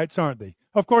Amalekites, aren't they?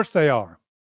 Of course they are.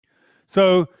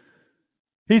 So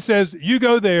he says, you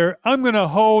go there. I'm going to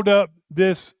hold up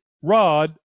this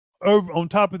rod over on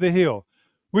top of the hill.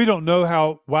 We don't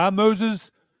know why Moses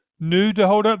knew to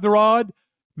hold up the rod.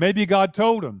 Maybe God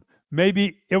told him.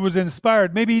 Maybe it was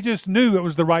inspired. Maybe he just knew it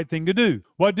was the right thing to do.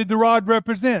 What did the rod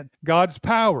represent? God's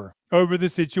power over the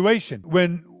situation.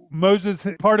 When Moses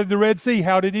parted the Red Sea,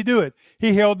 how did he do it?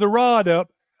 He held the rod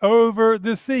up over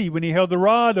the sea. When he held the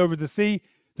rod over the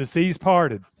seas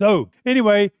parted. So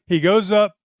anyway, he goes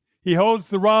up. He holds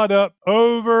the rod up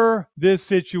over this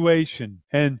situation,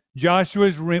 and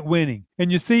Joshua's winning.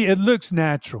 And you see, it looks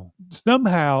natural.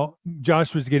 Somehow,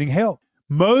 Joshua's getting help.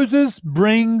 Moses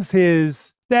brings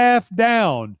his staff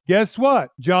down. Guess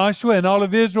what? Joshua and all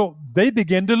of Israel, they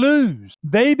begin to lose.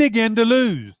 They begin to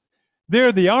lose.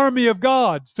 They're the army of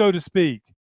God, so to speak.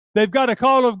 They've got a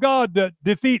call of God to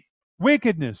defeat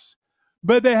wickedness,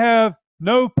 but they have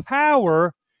no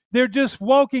power. They're just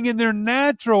walking in their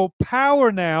natural power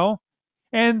now,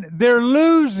 and they're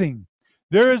losing.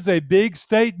 There is a big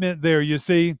statement there, you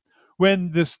see.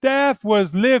 When the staff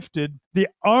was lifted, the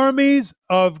armies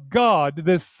of God,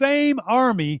 the same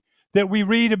army that we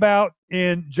read about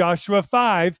in Joshua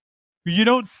 5, you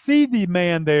don't see the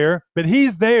man there, but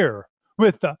he's there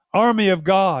with the army of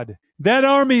God. That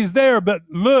army's there, but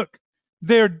look,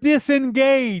 they're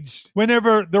disengaged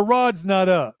whenever the rod's not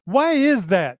up. Why is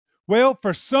that? Well,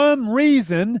 for some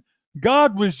reason,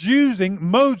 God was using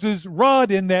Moses'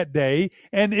 rod in that day,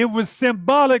 and it was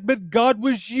symbolic, but God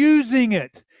was using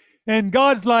it. And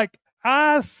God's like,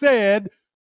 I said,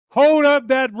 hold up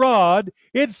that rod.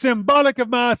 It's symbolic of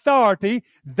my authority.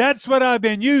 That's what I've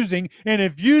been using. And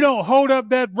if you don't hold up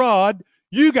that rod,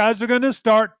 you guys are going to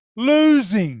start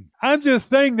losing. I'm just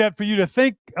saying that for you to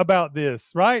think about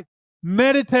this, right?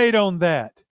 Meditate on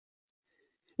that.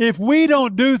 If we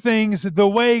don't do things the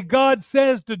way God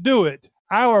says to do it,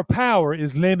 our power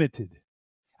is limited.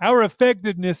 Our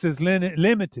effectiveness is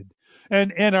limited.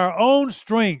 And in our own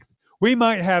strength, we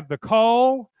might have the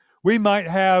call, we might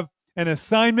have an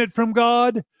assignment from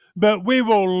God, but we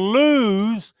will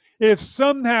lose if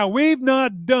somehow we've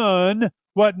not done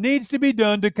what needs to be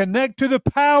done to connect to the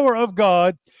power of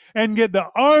God and get the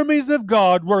armies of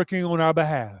God working on our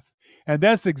behalf. And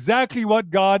that's exactly what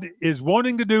God is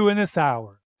wanting to do in this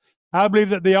hour. I believe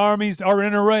that the armies are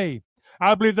in array.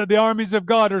 I believe that the armies of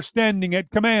God are standing at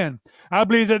command. I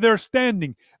believe that they're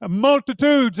standing.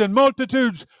 Multitudes and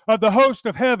multitudes of the host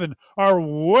of heaven are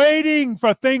waiting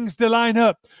for things to line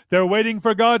up. They're waiting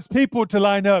for God's people to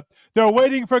line up. They're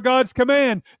waiting for God's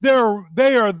command. They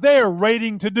are there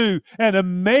waiting to do an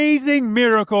amazing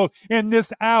miracle in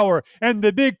this hour. And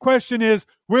the big question is,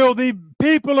 will the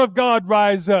people of God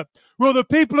rise up? Will the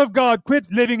people of God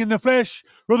quit living in the flesh?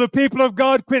 Will the people of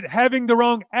God quit having the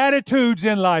wrong attitudes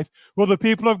in life? Will the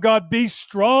people of God be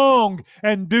strong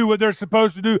and do what they're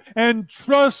supposed to do and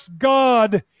trust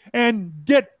God and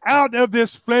get out of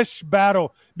this flesh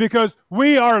battle? Because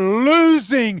we are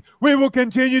losing. We will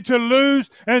continue to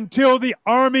lose until the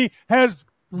army has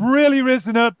really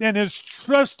risen up and is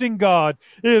trusting God,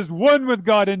 is one with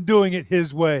God and doing it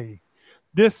His way.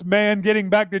 This man getting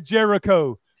back to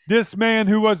Jericho, this man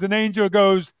who was an angel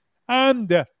goes, I'm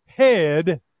the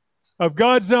head of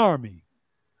God's army,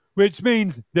 which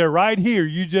means they're right here.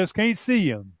 You just can't see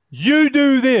them. You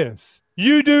do this,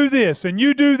 and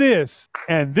you do this,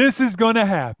 and this is going to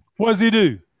happen. What does he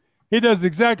do? He does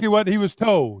exactly what he was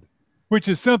told, which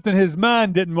is something his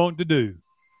mind didn't want to do.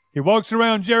 He walks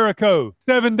around Jericho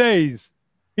 7 days.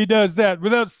 He does that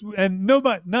and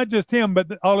nobody, not just him,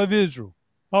 but all of Israel,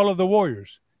 all of the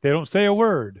warriors. They don't say a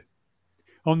word.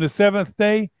 On the seventh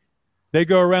day, they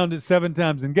go around it 7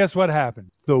 times. And guess what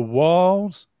happens? The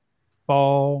walls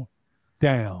fall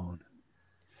down.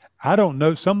 I don't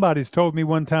know. Somebody's told me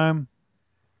one time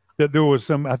that there was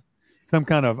some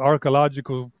kind of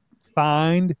archaeological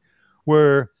find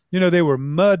where, they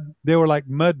were like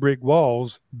mud brick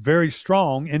walls, very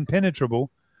strong, impenetrable.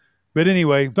 But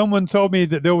anyway, someone told me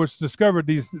that there was discovered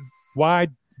these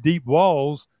wide, deep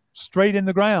walls straight in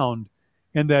the ground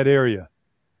in that area.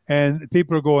 And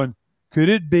people are going, could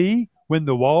it be when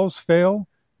the walls fell,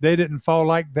 they didn't fall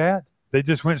like that? They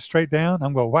just went straight down?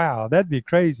 I'm going, wow, that'd be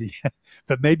crazy.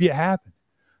 But maybe it happened.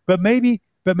 But maybe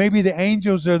the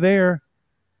angels are there.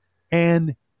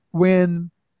 And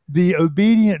when the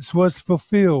obedience was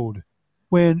fulfilled,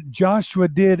 when Joshua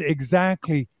did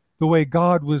exactly the way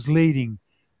God was leading,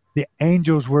 the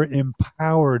angels were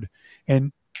empowered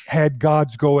and had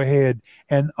God's go ahead,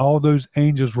 and all those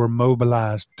angels were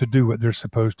mobilized to do what they're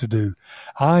supposed to do.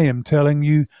 I am telling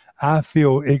you, I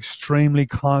feel extremely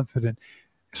confident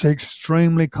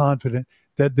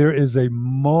that there is a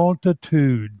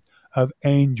multitude of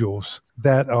angels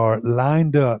that are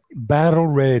lined up, battle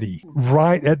ready,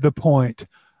 right at the point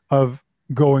of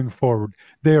going forward.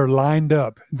 They are lined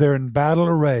up. They're in battle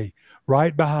array,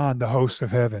 right behind the hosts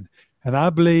of heaven. And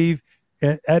I believe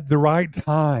at the right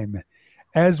time,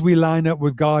 as we line up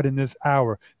with God in this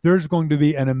hour, there's going to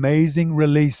be an amazing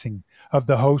releasing of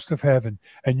the host of heaven.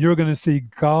 And you're going to see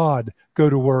God go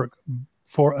to work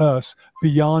for us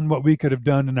beyond what we could have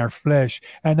done in our flesh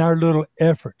and our little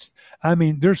efforts. I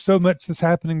mean, there's so much that's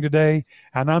happening today,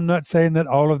 and I'm not saying that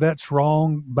all of that's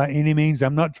wrong by any means.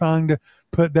 I'm not trying to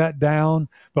put that down,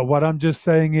 but what I'm just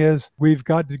saying is we've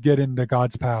got to get into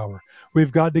God's power.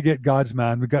 We've got to get God's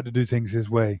mind. We've got to do things His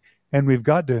way, and we've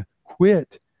got to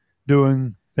quit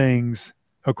doing things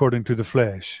according to the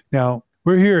flesh. Now,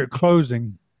 we're here at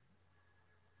closing,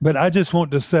 but I just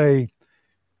want to say,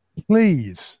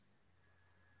 please,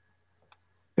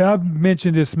 I've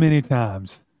mentioned this many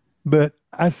times, but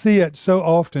I see it so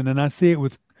often, and I see it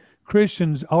with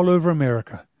Christians all over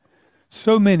America.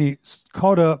 So many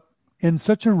caught up in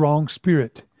such a wrong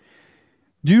spirit.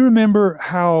 Do you remember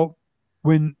how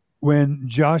when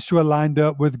Joshua lined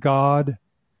up with God,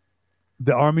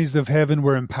 the armies of heaven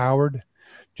were empowered?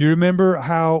 Do you remember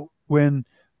how when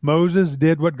Moses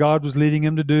did what God was leading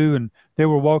him to do and they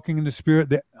were walking in the Spirit,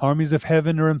 the armies of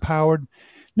heaven are empowered?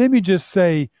 Let me just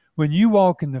say, when you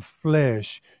walk in the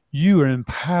flesh, you are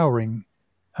empowering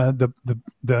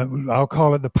I'll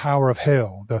call it the power of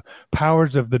hell, the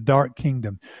powers of the dark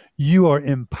kingdom. You are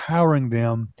empowering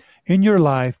them in your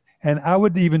life, and I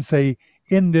would even say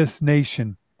in this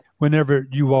nation, whenever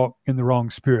you walk in the wrong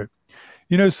spirit.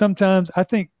 You know, sometimes I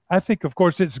think of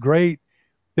course it's great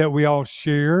that we all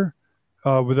share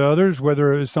with others,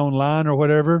 whether it's online or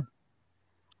whatever,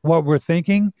 what we're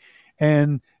thinking,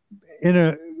 and in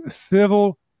a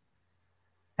civil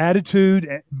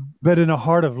attitude, but in a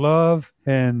heart of love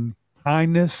and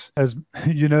kindness, as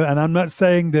you know. And I'm not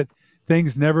saying that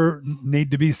things never need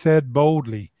to be said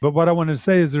boldly, but what I want to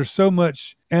say is there's so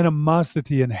much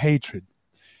animosity and hatred.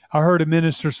 I heard a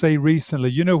minister say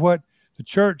recently, you know what? The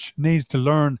church needs to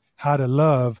learn how to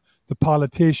love the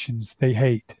politicians they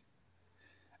hate.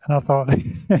 And I thought,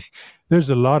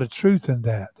 there's a lot of truth in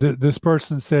that. This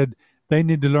person said they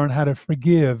need to learn how to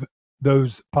forgive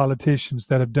those politicians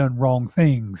that have done wrong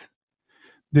things,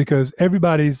 because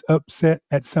everybody's upset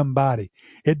at somebody.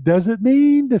 It doesn't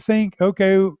mean to think,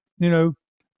 okay, you know,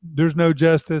 there's no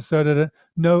justice.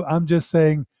 No, I'm just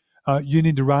saying you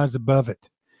need to rise above it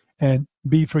and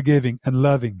be forgiving and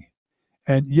loving.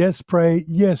 And yes, pray.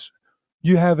 Yes,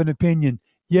 you have an opinion.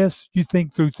 Yes, you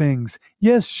think through things.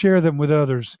 Yes, share them with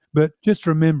others. But just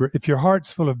remember, if your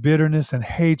heart's full of bitterness and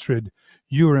hatred,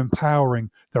 you are empowering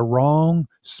the wrong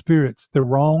spirits, the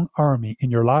wrong army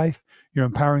in your life. You're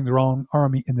empowering the wrong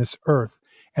army in this earth.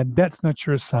 And that's not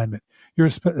your assignment. Your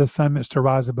assignment is to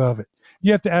rise above it.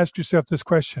 You have to ask yourself this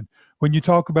question. When you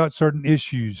talk about certain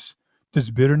issues,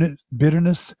 does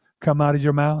bitterness come out of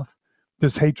your mouth?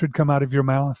 Does hatred come out of your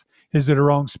mouth? Is it a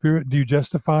wrong spirit? Do you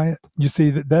justify it? You see,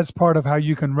 that's part of how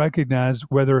you can recognize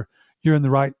whether you're in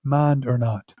the right mind or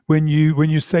not. When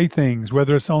you say things,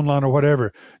 whether it's online or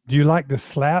whatever, do you like to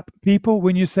slap people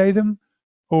when you say them?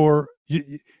 Or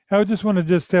I just want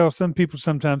to tell some people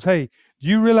sometimes, hey, do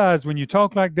you realize when you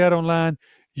talk like that online,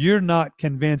 you're not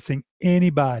convincing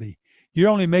anybody. You're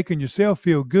only making yourself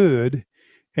feel good,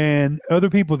 and other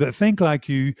people that think like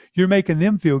you, you're making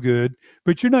them feel good,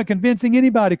 but you're not convincing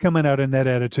anybody coming out in that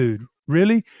attitude.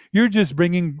 Really? You're just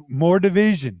bringing more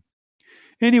division.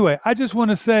 Anyway, I just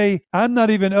want to say I'm not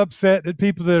even upset at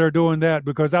people that are doing that,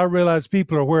 because I realize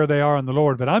people are where they are in the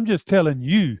Lord. But I'm just telling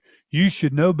you, you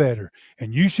should know better.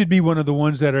 And you should be one of the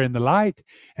ones that are in the light.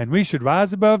 And we should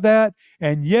rise above that.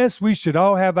 And yes, we should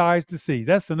all have eyes to see.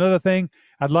 That's another thing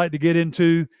I'd like to get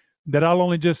into, that I'll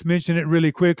only just mention it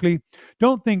really quickly.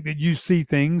 Don't think that you see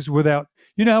things without,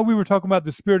 you know how we were talking about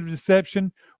the spirit of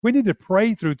deception? We need to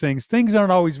pray through things. Things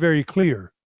aren't always very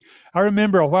clear. I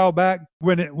remember a while back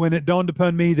when it dawned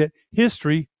upon me that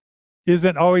history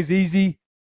isn't always easy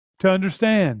to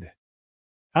understand.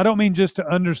 I don't mean just to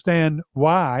understand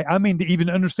why. I mean to even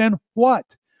understand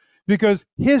what. Because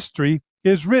history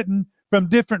is written from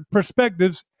different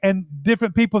perspectives and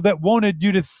different people that wanted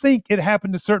you to think it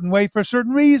happened a certain way for a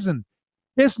certain reason.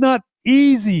 It's not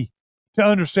easy to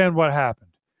understand what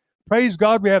happened. Praise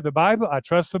God, we have the Bible. I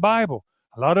trust the Bible.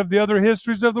 A lot of the other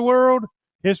histories of the world,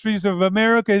 histories of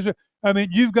America, I mean,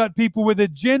 you've got people with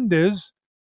agendas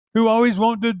who always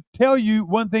want to tell you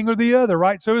one thing or the other,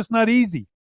 right? So it's not easy.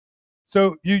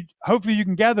 So hopefully you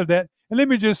can gather that. And let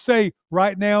me just say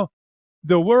right now,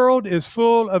 the world is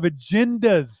full of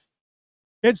agendas.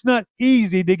 It's not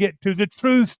easy to get to the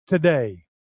truth today.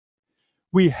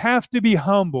 We have to be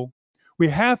humble. We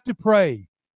have to pray.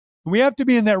 We have to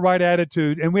be in that right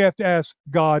attitude, and we have to ask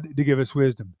God to give us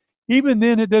wisdom. Even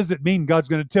then, it doesn't mean God's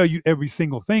going to tell you every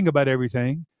single thing about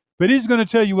everything, but He's going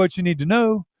to tell you what you need to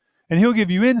know. and he'll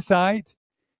give you insight.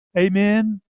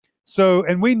 Amen. So,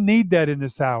 and we need that in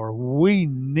this hour. We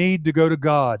need to go to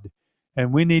God,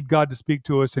 and we need God to speak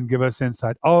to us and give us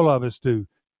insight. All of us do.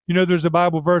 You know, there's a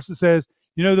Bible verse that says,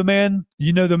 you know the man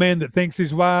that thinks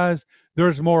he's wise,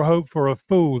 there's more hope for a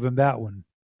fool than that one.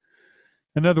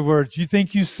 In other words, you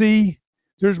think you see,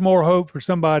 there's more hope for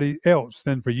somebody else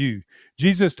than for you.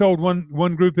 Jesus told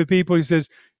one group of people, he says,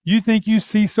 you think you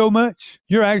see so much?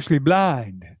 You're actually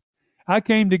blind. I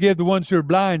came to give the ones who are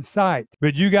blind sight,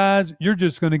 but you guys, you're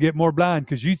just going to get more blind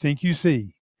because you think you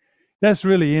see. That's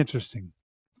really interesting.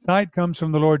 Sight comes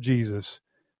from the Lord Jesus.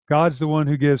 God's the one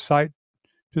who gives sight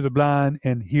to the blind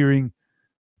and hearing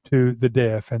to the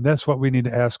deaf. And that's what we need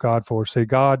to ask God for. Say,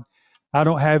 God, I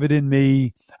don't have it in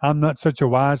me. I'm not such a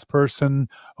wise person.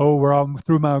 Oh, where I'm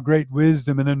through my great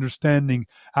wisdom and understanding,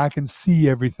 I can see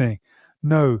everything.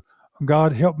 No,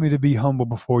 God, help me to be humble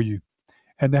before you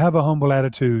and to have a humble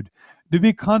attitude, to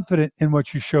be confident in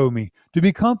what you show me, to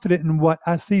be confident in what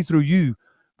I see through you.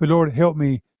 But Lord, help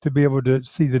me to be able to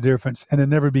see the difference and to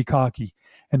never be cocky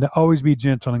and to always be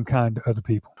gentle and kind to other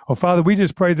people. Oh, Father, we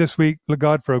just pray this week, Lord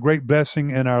God, for a great blessing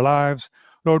in our lives.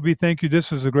 Lord, we thank you.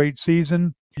 This is a great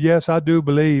season. Yes, I do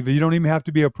believe you don't even have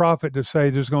to be a prophet to say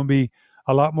there's going to be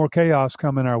a lot more chaos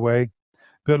coming our way.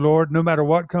 But Lord, no matter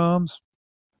what comes,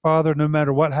 Father, no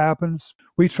matter what happens,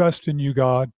 we trust in you,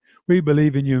 God. We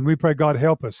believe in you, and we pray, God,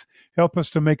 help us. Help us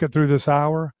to make it through this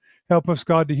hour. Help us,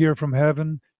 God, to hear from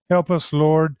heaven. Help us,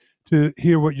 Lord, to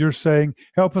hear what you're saying.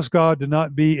 Help us, God, to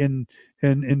not be in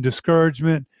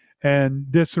discouragement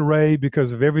and disarray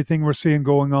because of everything we're seeing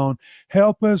going on.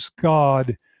 Help us,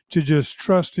 God, to just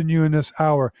trust in you in this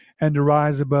hour and to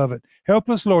rise above it. Help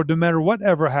us, Lord, no matter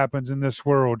whatever happens in this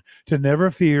world, to never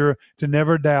fear, to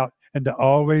never doubt, and to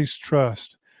always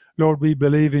trust. Lord, we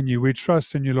believe in you. We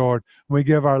trust in you, Lord. We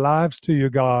give our lives to you,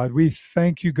 God. We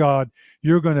thank you, God.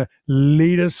 You're going to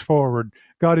lead us forward,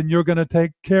 God, and you're going to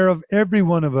take care of every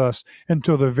one of us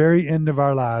until the very end of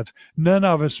our lives. None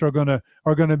of us are going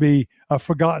to be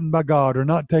forgotten by God or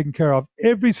not taken care of.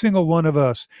 Every single one of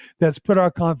us that's put our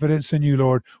confidence in you,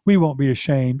 Lord, we won't be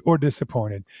ashamed or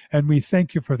disappointed. And we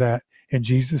thank you for that in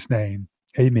Jesus' name.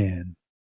 Amen.